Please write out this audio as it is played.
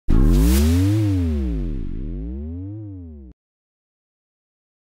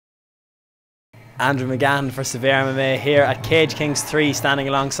Andrew McGann for SevereMMA here at Cage Kings 3, standing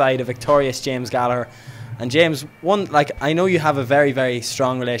alongside a victorious James Gallagher. And James, I know you have a very, very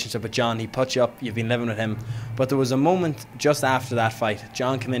strong relationship with John. He put you up, you've been living with him. But there was a moment just after that fight.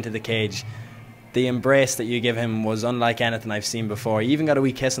 John came into the cage. The embrace that you give him was unlike anything I've seen before. You even got a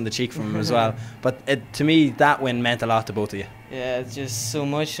wee kiss on the cheek from him as well. But to me, that win meant a lot to both of you. Yeah, it's just so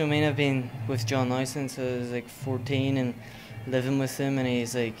much. I mean, I've been with John now since I was like 14 and living with him, and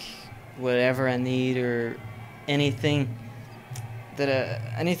he's like, whatever I need or anything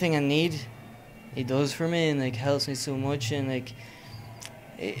anything I need, he does for me, and like helps me so much, and like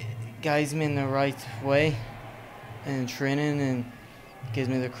it guides me in the right way and training, and gives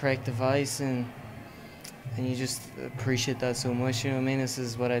me the correct advice, and you just appreciate that so much. You know what I mean? This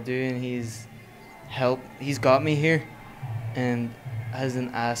is what I do, and he's got me here and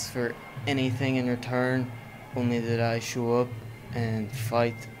hasn't asked for anything in return, only that I show up and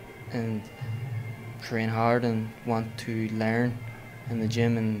fight and train hard and want to learn in the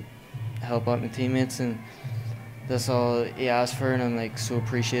gym and help out my teammates, and that's all he asked for, and I'm like so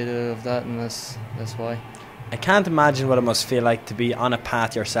appreciative of that, and that's why. I can't imagine what it must feel like to be on a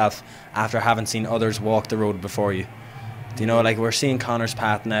path yourself after having seen others walk the road before you. Do you know, like we're seeing Conor's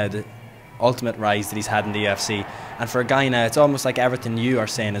path now, the ultimate rise that he's had in the UFC, and for a guy now, it's almost like everything you are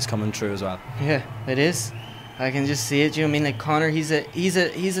saying is coming true as well. Yeah, it is. I can just see it. You know what I mean? Like Conor, he's at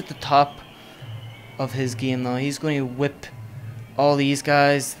the top of his game now. He's going to whip all these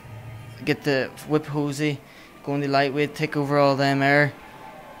guys, get the whip Hosey, go in the lightweight, take over all them there,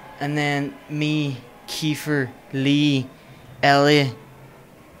 and then me, Kiefer, Lee, Elliot,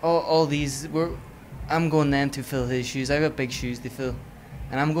 all these. I'm going then to fill his shoes. I got big shoes to fill,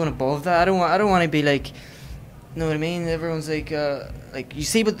 and I'm going above that. I don't want to be like, you know what I mean? Everyone's like you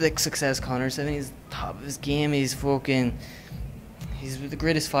see with the success Conor's. I think he's top of his game. He's the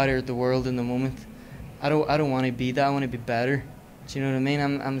greatest fighter at the world in the moment. I don't want to be that. I want to be better. Do you know what I mean?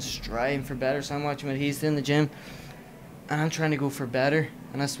 I'm striving for better. So I'm watching what he's doing in the gym, and I'm trying to go for better.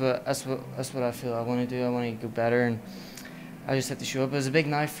 And that's what I feel I want to do. I want to go better, and I just have to show up. It was a big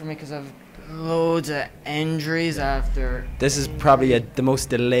night for me because I've loads of injuries after. This is probably the most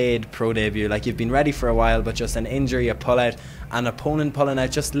delayed pro debut. Like you've been ready for a while, but just an injury, a pull out, an opponent pulling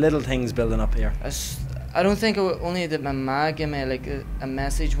out, just little things building up here. I don't think only that my ma gave me like a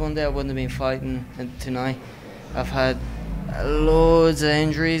message one day I wouldn't have been fighting tonight. I've had loads of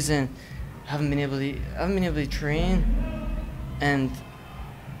injuries and haven't been able to train, and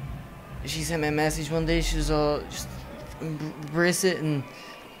she sent me a message one day. She was all, just embrace it and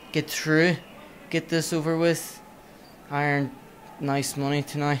get through, get this over with. I earned nice money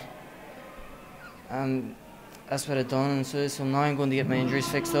tonight. That's what I've done, and so now I'm going to get my injuries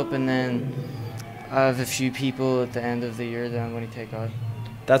fixed up, and then I have a few people at the end of the year that I'm going to take out.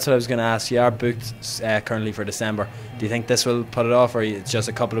 That's what I was going to ask. You are booked currently for December. Do you think this will put it off, or it's just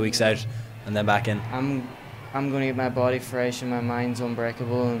a couple of weeks out and then back in? I'm going to get my body fresh and my mind's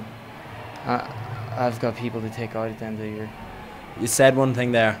unbreakable, and I've got people to take out at the end of the year. You said one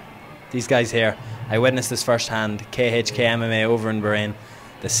thing there. These guys here, I witnessed this firsthand. KHK MMA over in Bahrain.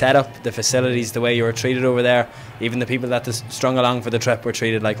 The setup, the facilities, the way you were treated over there, even the people that strung along for the trip were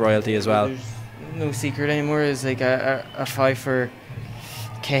treated like royalty as well. There's no secret anymore. It's like I fight for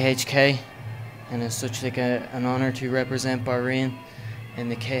KHK, and it's such like an honour to represent Bahrain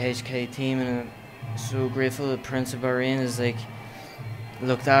and the KHK team, and I'm so grateful that Prince of Bahrain is like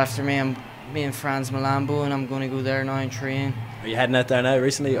looked after me. I'm me and Franz Malambo, and I'm going to go there now and train. Are you heading out there now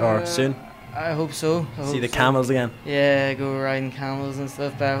recently or soon? I hope so. See the camels again? Yeah, go riding camels and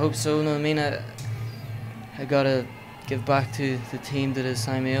stuff, but I hope so. You know what I mean? I got to give back to the team that has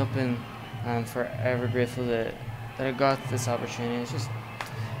signed me up, and I'm forever grateful that I got this opportunity.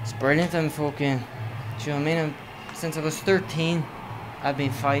 It's brilliant. I'm fucking, do you know what I mean? Since I was 13, I've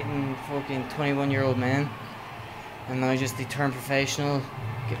been fighting fucking 21-year-old men, and now I just turned professional,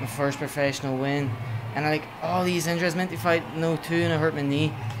 get my first professional win, and like all these injuries, I meant to fight no 2 and I hurt my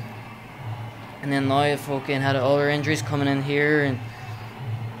knee, and then now I fucking had other injuries coming in here, and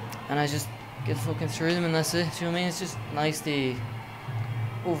I just get fucking through them, and that's it. Do you know what I mean? It's just nice to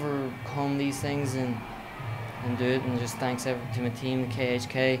overcome these things and do it, and just thanks to my team, the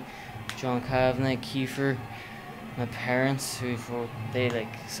KHK, John Kavanagh, Kiefer, my parents, who they like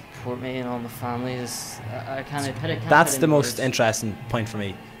support me, and all my family. I can't. That's the most interesting point for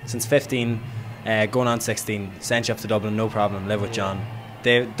me. Since 15, going on 16, sent you up to Dublin, no problem. Live with John.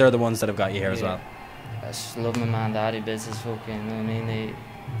 They're the ones that have got you here as well. I just love my man, daddy business. Fucking, you know what I mean? They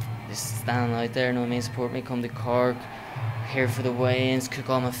just stand out there, you know what I mean? Support me. Come to Cork, here for the weigh-ins, cook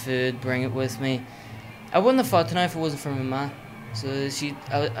all my food, bring it with me. I wouldn't have fought tonight if it wasn't for my ma. So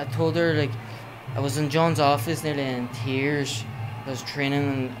I told her, like, I was in John's office nearly in tears. I was training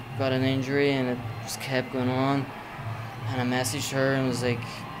and got an injury, and it just kept going on. And I messaged her and was like,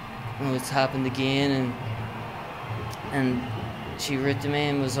 you know, it's happened again, and she wrote to me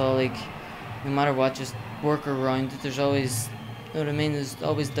and was all like, no matter what, just work around it. There's always, you know what I mean, there's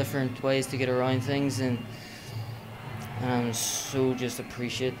always different ways to get around things, and I'm so just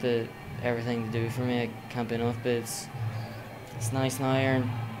appreciate the everything they do for me. I can't be enough, but it's nice now. I earn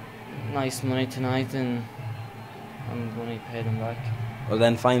nice money tonight, and I'm going to pay them back. Well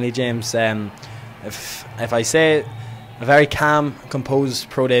then, finally, James, if I say a very calm, composed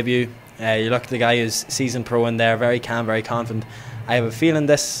pro debut, you look at the guy who's seasoned pro in there, very calm, very confident. I have a feeling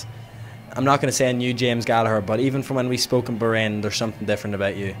this, I'm not going to say a new James Gallagher, but even from when we spoke in Bahrain, there's something different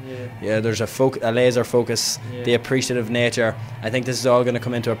about you. Yeah, there's a laser focus, the appreciative nature. I think this is all going to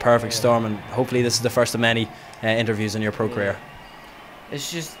come into a perfect storm, and hopefully this is the first of many interviews in your pro career.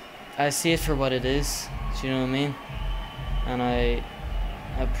 It's just, I see it for what it is, do you know what I mean? And I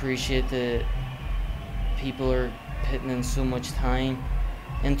appreciate that people are putting in so much time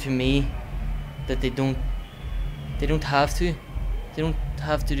into me that they don't have to. They don't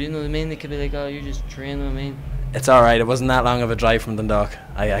have to do, you know what I mean? They could be like, oh, you're just training, you know what I mean? It's alright, it wasn't that long of a drive from Dundalk.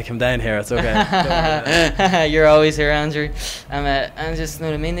 I came down here, it's okay. You're always here, Andrew. And just, you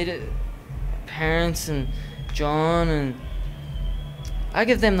know what I mean? They do, parents and John, and I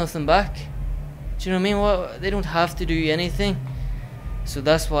give them nothing back. Do you know what I mean? What, they don't have to do anything. So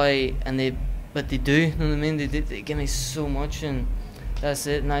that's why, but they do, you know what I mean? They give me so much, and that's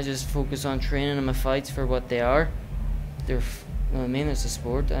it. And I just focus on training and my fights for what they are. They're, you know what I mean? It's a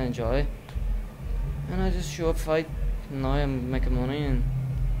sport I enjoy, and I just show up, fight, and now I'm making money, and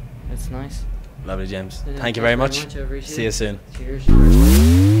it's nice. Lovely, James. Thank you very much. I appreciate See you soon.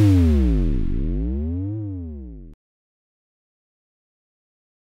 Cheers.